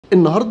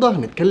النهارده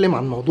هنتكلم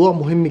عن موضوع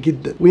مهم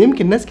جدا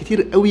ويمكن ناس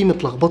كتير قوي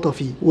متلخبطه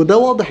فيه، وده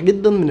واضح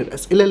جدا من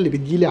الاسئله اللي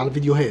بتجيلي على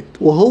الفيديوهات،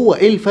 وهو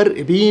ايه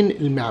الفرق بين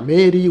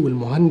المعماري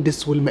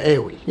والمهندس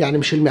والمقاول؟ يعني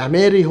مش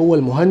المعماري هو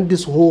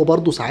المهندس وهو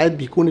برضه ساعات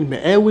بيكون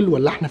المقاول،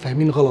 ولا احنا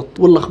فاهمين غلط؟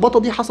 واللخبطه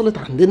دي حصلت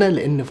عندنا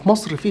لان في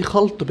مصر في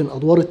خلط بين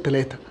ادوار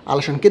الثلاثه،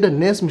 علشان كده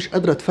الناس مش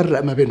قادره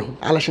تفرق ما بينهم.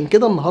 علشان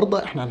كده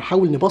النهارده احنا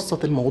هنحاول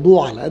نبسط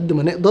الموضوع على قد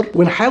ما نقدر،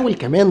 ونحاول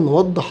كمان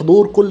نوضح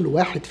دور كل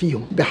واحد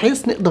فيهم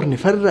بحيث نقدر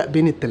نفرق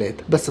بين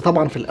الثلاثه. بس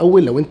طبعا في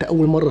الاول لو انت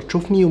اول مره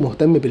تشوفني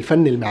ومهتم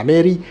بالفن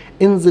المعماري،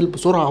 انزل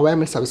بسرعه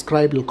واعمل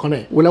سبسكرايب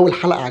للقناه، ولو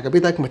الحلقه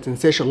عجبتك ما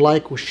تنساش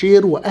اللايك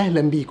والشير.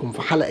 واهلا بيكم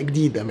في حلقه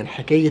جديده من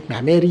حكايه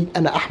معماري.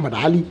 انا احمد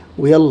علي،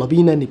 ويلا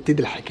بينا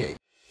نبتدي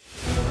الحكايه.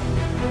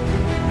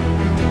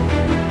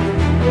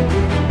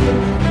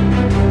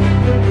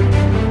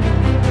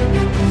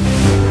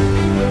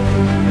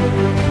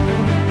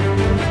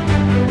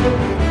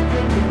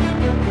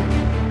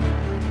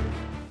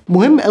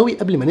 مهم قوي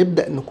قبل ما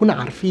نبدأ نكون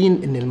عارفين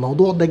ان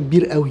الموضوع ده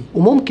كبير قوي،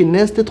 وممكن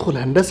ناس تدخل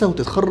هندسة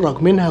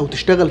وتتخرج منها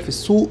وتشتغل في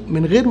السوق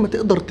من غير ما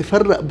تقدر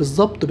تفرق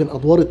بالظبط بين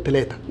ادوار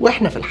الثلاثة،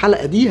 واحنا في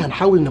الحلقة دي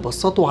هنحاول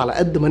نبسطه على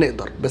قد ما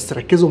نقدر. بس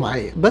ركزوا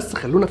معايا، بس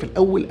خلونا في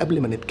الاول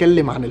قبل ما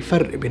نتكلم عن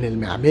الفرق بين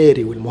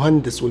المعماري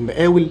والمهندس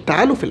والمقاول،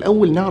 تعالوا في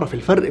الاول نعرف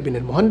الفرق بين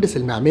المهندس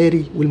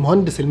المعماري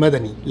والمهندس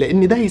المدني،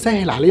 لان ده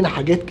هيسهل علينا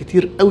حاجات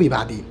كتير قوي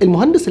بعدين.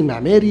 المهندس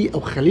المعماري، او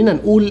خلينا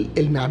نقول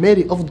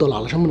المعماري افضل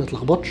علشان ما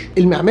نتلخبطش،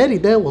 المعماري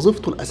ده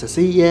وظيفته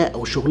الأساسية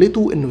أو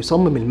شغلته إنه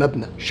يصمم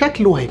المبنى.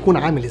 شكله هيكون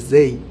عامل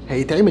إزاي؟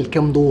 هيتعمل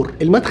كام دور؟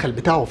 المدخل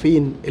بتاعه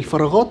فين؟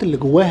 الفراغات اللي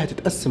جواه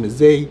هتتقسم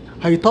إزاي؟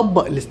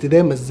 هيطبق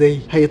الاستدامة إزاي؟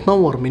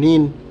 هيتنور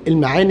منين؟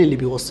 المعاني اللي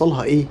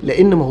بيوصلها ايه؟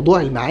 لان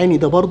موضوع المعاني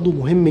ده برضو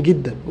مهم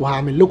جدا،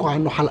 وهعمل لكم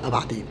عنه حلقة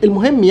بعدين.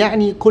 المهم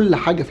يعني كل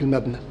حاجة في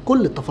المبنى،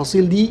 كل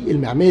التفاصيل دي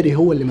المعماري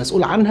هو اللي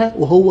مسؤول عنها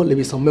وهو اللي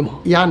بيصممها.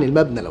 يعني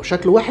المبنى لو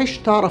شكله وحش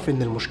تعرف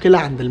ان المشكلة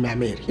عند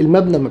المعماري،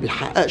 المبنى ما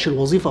بيحققش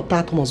الوظيفة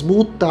بتاعته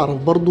مظبوط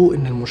تعرف برضو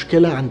ان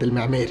المشكلة عند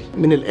المعماري.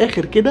 من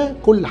الاخر كده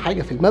كل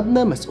حاجة في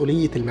المبنى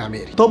مسؤولية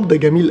المعماري. طب ده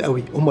جميل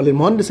قوي، امال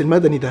المهندس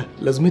المدني ده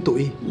لازمته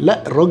ايه؟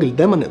 لا، الراجل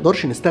ده ما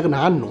نقدرش نستغنى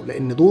عنه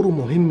لان دوره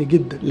مهم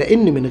جدا،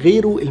 لان من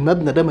غيره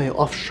المبنى ده ما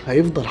يقفش،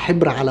 هيفضل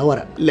حبر على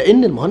ورق.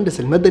 لان المهندس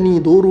المدني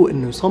دوره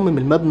انه يصمم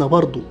المبنى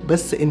برضه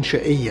بس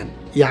انشائيا.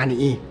 يعني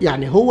ايه؟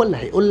 يعني هو اللي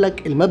هيقول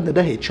لك المبنى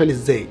ده هيتشال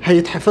ازاي،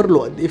 هيتحفر له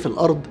قد ايه في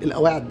الارض،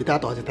 القواعد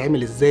بتاعته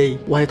هتتعمل ازاي،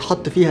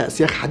 وهيتحط فيها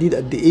اسياخ حديد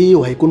قد ايه،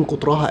 وهيكون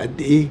قطرها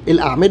قد ايه،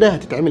 الاعمده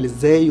هتتعمل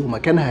ازاي،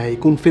 ومكانها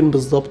هيكون فين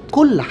بالظبط.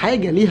 كل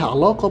حاجه ليها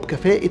علاقه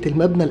بكفاءه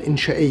المبنى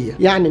الانشائيه.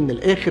 يعني من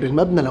الاخر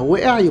المبنى لو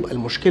وقع يبقى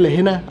المشكله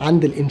هنا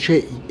عند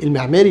الانشائي،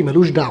 المعماري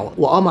ملوش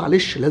دعوه.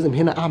 معلش لازم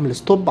هنا اعمل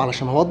ستوب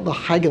علشان اوضح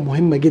حاجه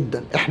مهمه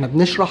جدا. احنا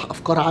بنشرح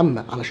افكار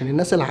عامه علشان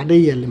الناس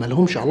العاديه اللي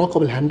مالهمش علاقه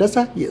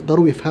بالهندسه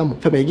يقدروا يفهموا،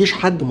 فما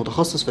يجيش حد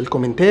متخصص في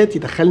الكومنتات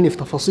يدخلني في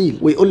تفاصيل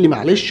ويقول لي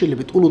معلش اللي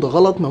بتقوله ده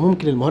غلط، ما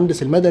ممكن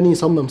المهندس المدني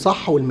يصمم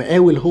صح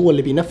والمقاول هو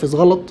اللي بينفذ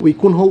غلط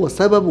ويكون هو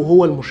السبب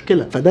وهو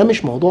المشكله. فده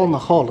مش موضوعنا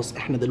خالص،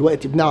 احنا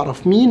دلوقتي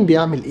بنعرف مين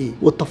بيعمل ايه،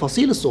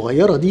 والتفاصيل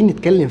الصغيره دي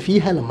نتكلم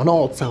فيها لما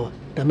نقعد سوا.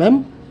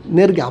 تمام؟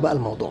 نرجع بقى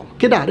لموضوعنا.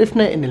 كده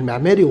عرفنا ان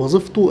المعماري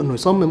وظيفته انه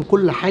يصمم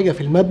كل حاجه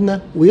في المبنى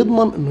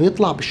ويضمن انه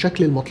يطلع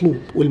بالشكل المطلوب،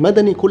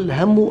 والمدني كل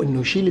همه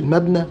انه يشيل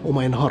المبنى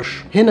وما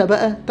ينهارش. هنا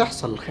بقى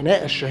تحصل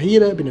الخناقه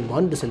الشهيره بين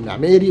المهندس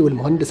المعماري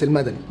والمهندس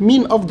المدني،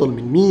 مين افضل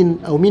من مين،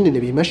 او مين اللي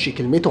بيمشي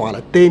كلمته على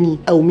التاني،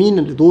 او مين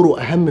اللي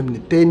دوره اهم من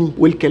التاني،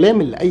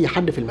 والكلام اللي اي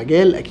حد في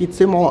المجال اكيد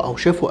سمعه او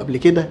شافه قبل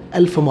كده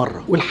 1000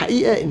 مره.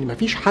 والحقيقه ان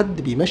مفيش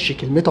حد بيمشي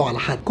كلمته على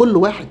حد، كل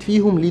واحد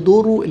فيهم ليه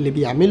دوره اللي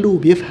بيعمله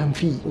وبيفهم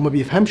فيه، وما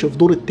بيفهمش في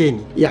دور التاني.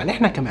 يعني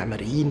احنا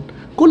كمعماريين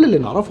كل اللي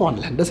نعرفه عن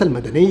الهندسة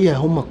المدنية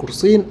هم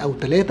كورسين أو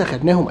 3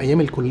 خدناهم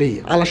أيام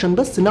الكلية، علشان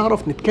بس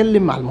نعرف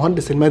نتكلم مع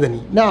المهندس المدني،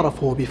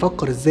 نعرف هو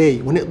بيفكر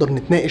إزاي ونقدر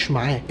نتناقش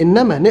معاه.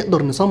 إنما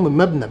نقدر نصمم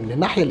مبنى من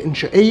الناحية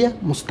الإنشائية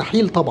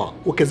مستحيل طبعا.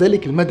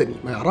 وكذلك المدني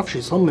ما يعرفش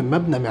يصمم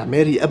مبنى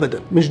معماري أبدا،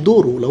 مش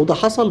دوره. لو ده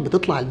حصل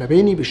بتطلع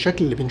المباني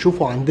بالشكل اللي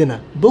بنشوفه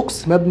عندنا،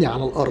 بوكس مبني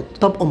على الأرض.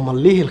 طب أمال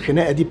ليه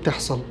الخناقة دي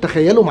بتحصل؟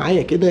 تخيلوا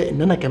معايا كده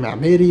إن أنا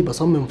كمعماري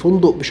بصمم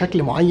فندق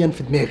بشكل معين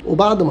في دماغي،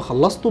 وبعد ما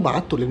خلصته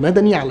بعته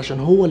للمدني علشان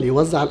هو اللي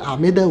يوزع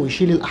الأعمدة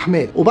ويشيل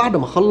الأحمال، وبعد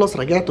ما خلص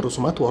رجعت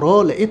الرسومات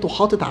وراه لقيته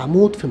حاطط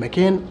عمود في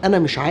مكان أنا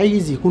مش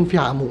عايز يكون فيه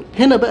عمود.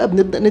 هنا بقى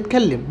بنبدأ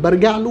نتكلم،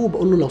 برجع له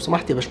وبقول له لو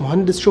سمحت يا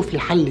باشمهندس شوف لي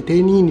حل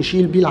تاني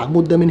نشيل بيه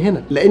العمود ده من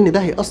هنا، لأن ده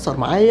هيأثر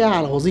معايا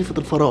على وظيفة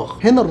الفراغ.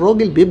 هنا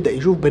الراجل بيبدأ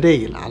يشوف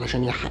بدايل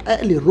علشان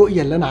يحقق لي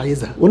الرؤية اللي أنا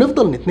عايزها،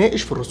 ونفضل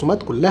نتناقش في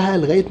الرسومات كلها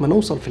لغاية ما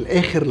نوصل في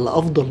الآخر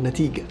لأفضل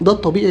نتيجة. ده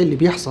الطبيعي اللي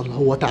بيحصل،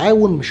 هو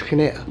تعاون مش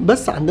خناقة.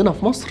 بس عندنا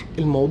في مصر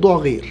الموضوع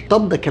غير.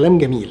 طب ده كلام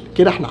جميل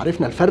كده، احنا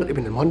عرفنا الفرق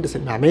بين المهندس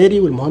المعماري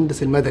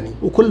والمهندس المدني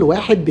وكل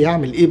واحد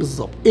بيعمل ايه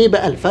بالظبط. ايه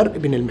بقى الفرق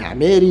بين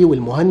المعماري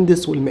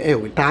والمهندس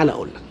والمقاول؟ تعال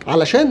اقول لك.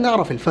 علشان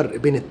نعرف الفرق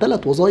بين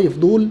الثلاث وظائف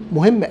دول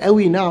مهم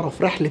قوي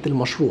نعرف رحلة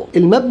المشروع.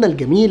 المبنى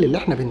الجميل اللي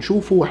احنا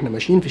بنشوفه واحنا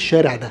ماشيين في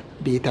الشارع ده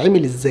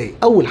بيتعمل ازاي؟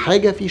 اول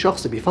حاجة في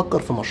شخص بيفكر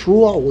في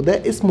مشروع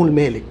وده اسمه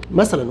المالك.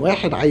 مثلا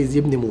واحد عايز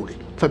يبني مول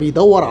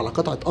فبيدور على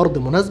قطعة أرض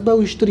مناسبة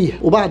ويشتريها،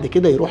 وبعد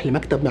كده يروح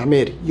لمكتب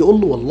معماري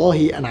يقول له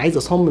والله أنا عايز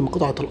أصمم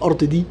قطعة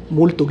الأرض دي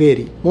مول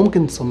تجاري،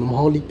 ممكن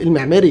تصممها لي؟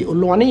 المعماري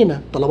يقول له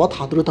عنينا، طلبات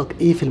حضرتك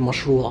إيه في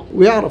المشروع؟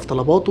 ويعرف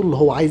طلباته اللي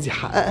هو عايز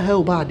يحققها،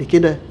 وبعد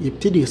كده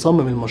يبتدي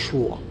يصمم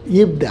المشروع،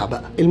 يبدع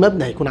بقى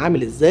المبنى هيكون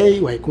عامل إزاي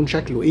وهيكون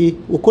شكله إيه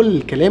وكل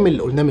الكلام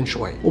اللي قلناه من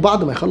شوية.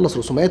 وبعد ما يخلص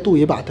رسوماته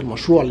يبعت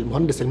المشروع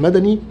للمهندس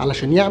المدني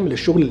علشان يعمل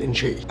الشغل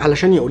الإنشائي،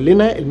 علشان يقول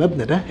لنا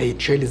المبنى ده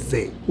هيتشال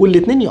إزاي،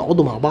 والاتنين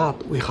يقعدوا مع بعض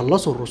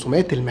ويخلصوا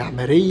الرسومات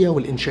المعمارية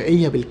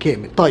والإنشائية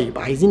بالكامل. طيب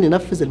عايزين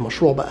ننفذ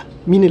المشروع بقى،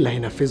 مين اللي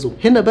هينفذه؟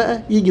 هنا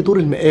بقى يجي دور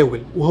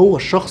المقاول، وهو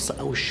الشخص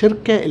أو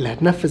الشركة اللي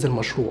هتنفذ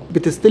المشروع.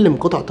 بتستلم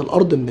قطعة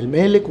الأرض من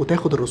المالك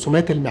وتاخد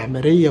الرسومات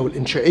المعمارية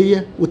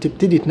والإنشائية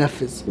وتبتدي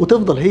تنفذ،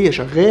 وتفضل هي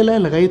شغالة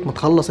لغاية ما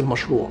تخلص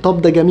المشروع.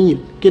 طب ده جميل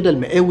كده،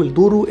 المقاول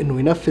دوره إنه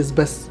ينفذ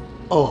بس.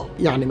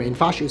 يعني ما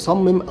ينفعش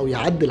يصمم او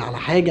يعدل على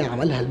حاجة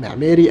عملها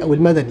المعماري او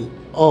المدني،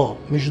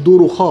 مش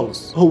دوره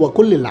خالص. هو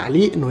كل اللي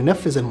عليه انه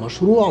ينفذ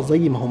المشروع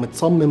زي ما هو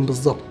متصمم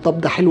بالظبط.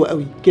 طب ده حلو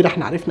قوي كده،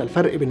 احنا عرفنا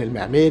الفرق بين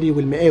المعماري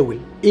والمقاول.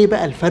 ايه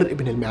بقى الفرق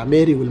بين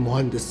المعماري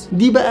والمهندس؟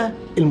 دي بقى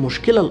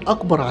المشكلة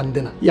الاكبر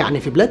عندنا. يعني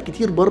في بلاد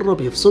كتير بره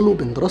بيفصلوا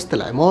بين دراسة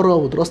العمارة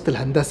ودراسة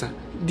الهندسة،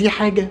 دي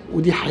حاجة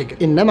ودي حاجة،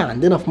 انما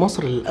عندنا في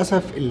مصر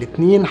للأسف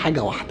الاتنين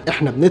حاجة واحدة.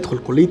 احنا بندخل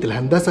كلية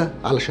الهندسة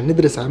علشان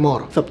ندرس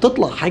عمارة،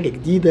 فبتطلع حاجة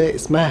جديدة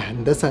اسمها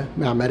هندسة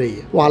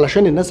معمارية.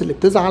 وعلشان الناس اللي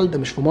بتزعل، ده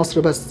مش في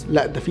مصر بس،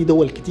 لا ده في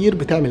دول كتير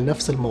بتعمل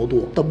نفس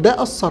الموضوع. طب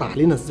ده أثر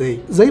علينا ازاي؟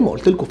 زي ما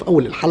قلت لكم في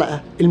أول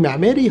الحلقة،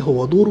 المعماري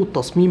هو دوره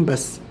التصميم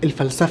بس.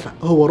 الفلسفة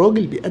هو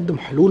راجل بيقدم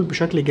حلول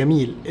بشكل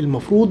جميل،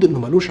 المفروض انه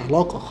ملوش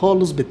علاقة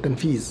خالص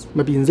بالتنفيذ،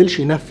 ما بينزلش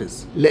ينفذ،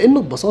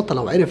 لانه ببساطة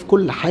لو عرف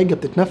كل حاجة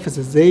بتتنفذ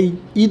ازاي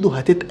ايده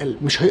هتتقل،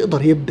 مش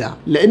هيقدر يبدع،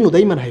 لانه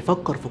دايما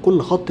هيفكر في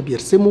كل خط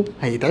بيرسمه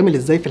هيتعمل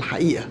ازاي في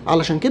الحقيقة.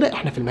 علشان كده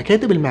احنا في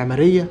المكاتب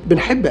المعمارية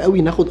بنحب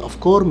قوي ناخد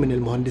افكار من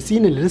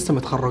المهندسين اللي لسه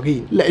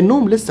متخرجين،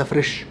 لانهم لسه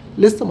فريش،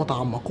 لسه ما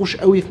تعمقوش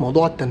قوي في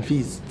موضوع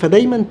التنفيذ،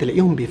 فدايما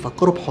تلاقيهم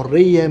بيفكروا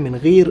بحرية من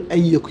غير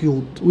اي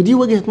قيود. ودي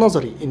وجهة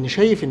نظري، ان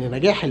شايف ان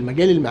نجاح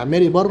المجال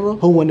المعماري بره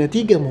هو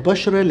نتيجة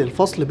مباشرة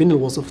للفصل بين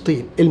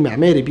الوظيفتين.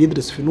 المعماري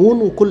بيدرس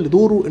فنون وكل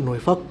دوره انه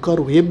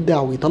يفكر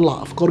ويبدع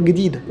ويطلع افكار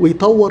جديدة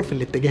ويطور في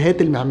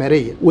الاتجاهات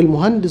المعمارية،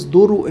 والمهندس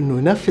دوره انه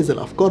ينفذ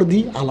الافكار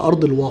دي على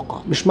ارض الواقع.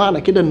 مش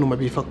معنى كده انه ما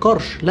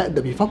بيفكرش، لا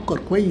ده بيفكر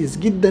كويس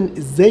جدا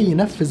ازاي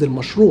ينفذ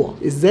المشروع،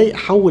 ازاي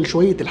احول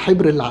شوية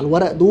الحبر اللي على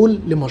الورق دول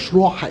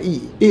لمشروع حقيقي،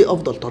 ايه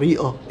افضل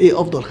طريقة،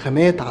 ايه افضل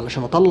خامات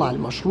علشان اطلع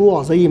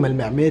المشروع زي ما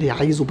المعماري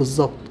عايزه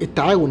بالظبط.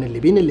 التعاون اللي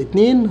بين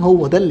الاتنين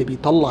هو ده اللي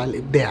بيطلع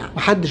الابداع،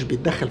 محدش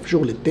بيتدخل في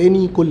شغل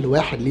التاني، كل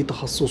واحد ليه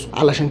تخصصه.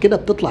 علشان كده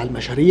بتطلع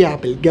المشاريع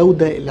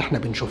بالجودة اللي احنا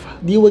بنشوفها.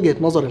 دي وجهة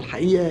نظر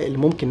الحقيقة اللي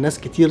ممكن ناس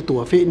كتير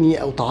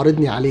توافقني او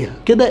تعارضني عليها.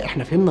 كده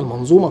احنا فهمنا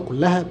المنظومة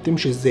كلها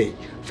بتمشي ازاي.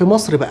 في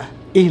مصر بقى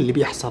ايه اللي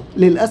بيحصل؟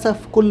 للاسف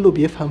كله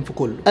بيفهم في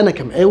كله. انا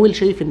كمقاول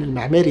شايف ان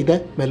المعماري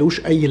ده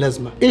ملوش اي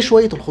لازمه، ايه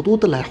شويه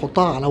الخطوط اللي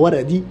هيحطها على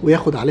ورق دي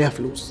وياخد عليها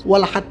فلوس؟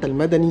 ولا حتى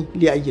المدني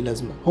ليه اي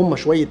لازمه، هم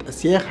شويه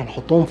اسياخ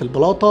هنحطهم في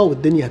البلاطه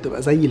والدنيا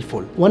هتبقى زي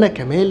الفل. وانا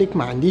كمالك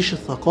ما عنديش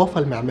الثقافه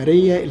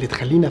المعماريه اللي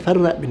تخليني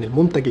افرق بين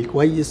المنتج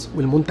الكويس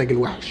والمنتج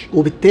الوحش.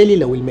 وبالتالي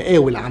لو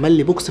المقاول عمل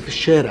لي بوكس في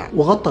الشارع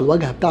وغطى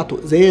الواجهه بتاعته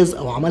ازاز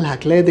او عملها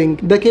كلادنج،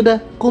 ده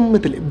كده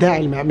قمه الابداع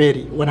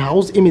المعماري، وانا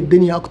عاوز ايه من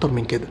الدنيا اكتر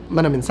من كده؟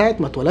 ما انا من ساعه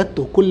ما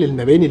اتولدت وكل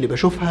المباني اللي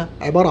بشوفها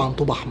عباره عن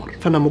طوب احمر،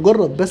 فانا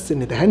مجرد بس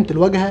ان دهنت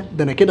الواجهه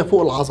ده انا كده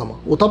فوق العظمه.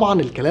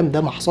 وطبعا الكلام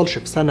ده ما حصلش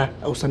في سنه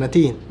او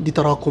سنتين، دي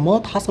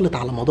تراكمات حصلت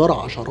على مدار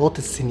عشرات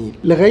السنين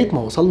لغايه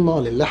ما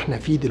وصلنا للي احنا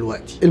فيه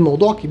دلوقتي.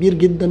 الموضوع كبير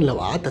جدا، لو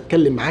قعدت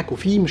اتكلم معاكم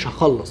فيه مش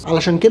هخلص.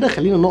 علشان كده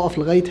خلينا نقف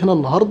لغايه هنا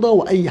النهارده،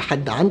 واي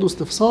حد عنده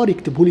استفسار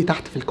يكتبه لي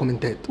تحت في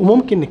الكومنتات،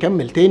 وممكن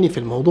نكمل تاني في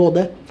الموضوع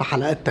ده في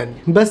حلقات تانية.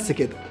 بس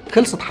كده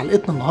خلصت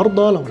حلقتنا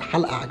النهارده. لو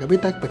الحلقه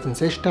عجبتك ما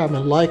تنساش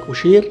تعمل لايك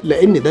وشير،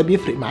 لان ده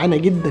بيفرق معانا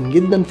جدا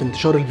جدا في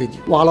انتشار الفيديو.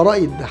 وعلى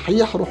راي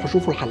الدحيح روحوا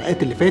شوفوا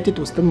الحلقات اللي فاتت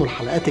واستنوا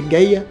الحلقات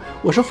الجايه،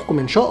 واشوفكم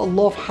ان شاء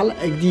الله في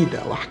حلقه جديده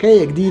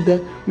وحكايه جديده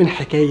من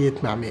حكايه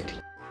معماري.